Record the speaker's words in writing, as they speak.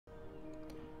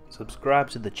subscribe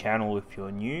to the channel if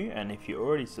you're new, and if you're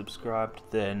already subscribed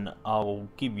then I'll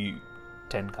give you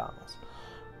 10 karmas.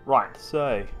 Right,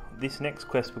 so this next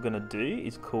quest we're going to do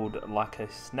is called Like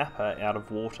a Snapper Out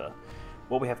of Water.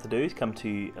 What we have to do is come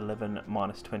to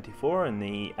 11-24 in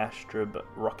the Astrub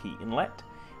Rocky Inlet.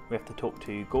 We have to talk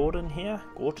to Gordon here,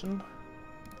 Gorton.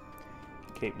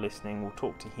 Keep listening, we'll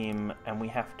talk to him, and we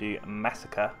have to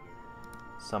massacre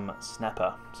some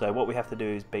snapper. So what we have to do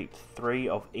is beat 3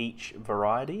 of each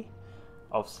variety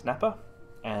of snapper,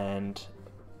 and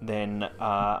then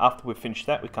after we've finished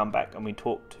that we come back and we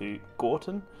talk to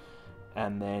Gorton,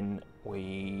 and then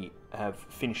we have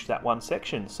finished that one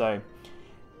section. So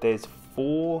there's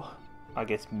 4, I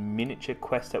guess, miniature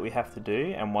quests that we have to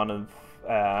do, and one of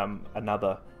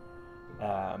another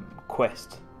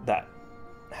quest that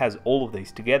has all of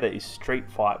these together is Street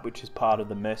Fight, which is part of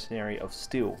the Mercenary of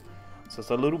Steel. So it's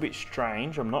a little bit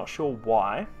strange, I'm not sure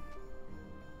why.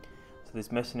 So there's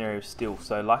Mercenary of Steel,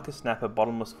 so Like a Snapper,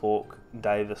 Bottomless Fork,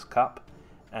 Davis Cup,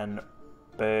 and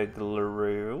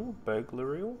Burglarial.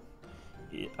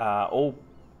 All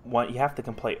one, you have to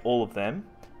complete all of them,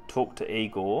 talk to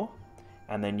Igor,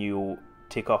 and then you'll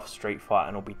tick off Street Fight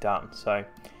and it'll be done. So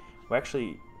we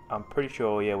actually, I'm pretty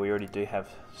sure, yeah, we already do have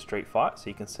Street Fight. So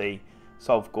you can see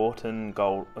solve Gorton,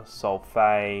 solve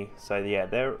Faye. So yeah,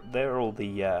 they're all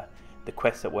the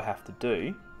quests that we'll have to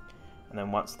do, and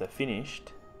then once they're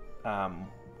finished,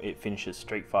 it finishes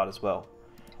Street Fight as well,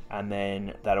 and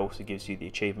then that also gives you the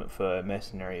achievement for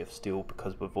Mercenary of Steel,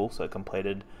 because we've also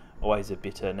completed Always a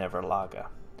Bitter, Never a Lager.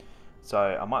 So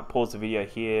I might pause the video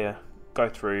here, go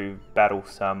through, battle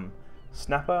some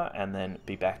snapper, and then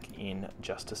be back in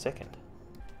just a second.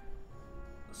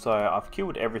 So I've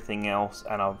killed everything else,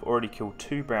 and I've already killed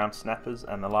 2 brown snappers,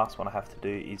 and the last one I have to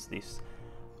do is this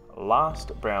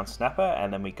last brown snapper,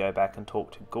 and then we go back and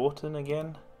talk to Gorton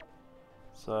again.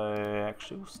 So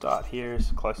actually we'll start here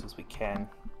as close as we can.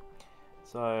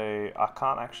 So I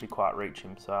can't actually quite reach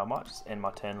him, so I might just end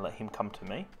my turn and let him come to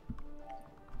me.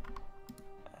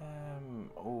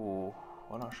 Oh,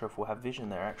 I'm not sure if we'll have vision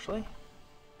there actually.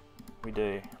 We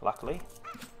do, luckily.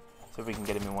 So if we can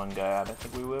get him in one go. I don't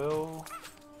think we will.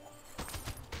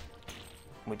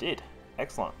 We did,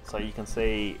 excellent. So you can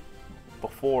see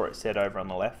before it said over on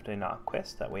the left in our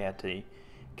quest that we had to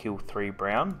kill 3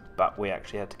 brown, but we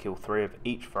actually had to kill 3 of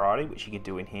each variety, which you can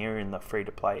do in here in the free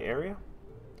to play area.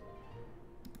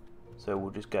 So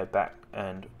we'll just go back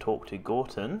and talk to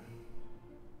Gorton,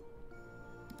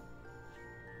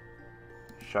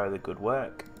 show the good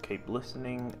work, keep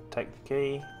listening, take the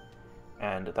key,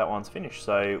 and that one's finished.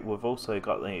 So we've also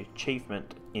got the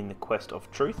achievement in the Quest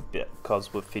of Truth,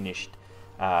 because we've finished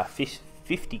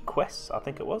 50 quests, I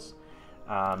think it was.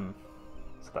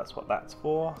 So that's what that's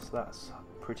for, so that's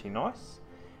pretty nice,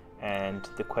 and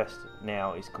the quest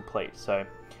now is complete. So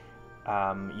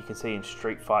you can see in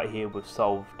Street Fight here we've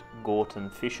solved Gorton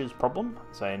Fisher's problem,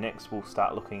 so next we'll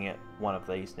start looking at one of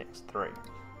these next 3.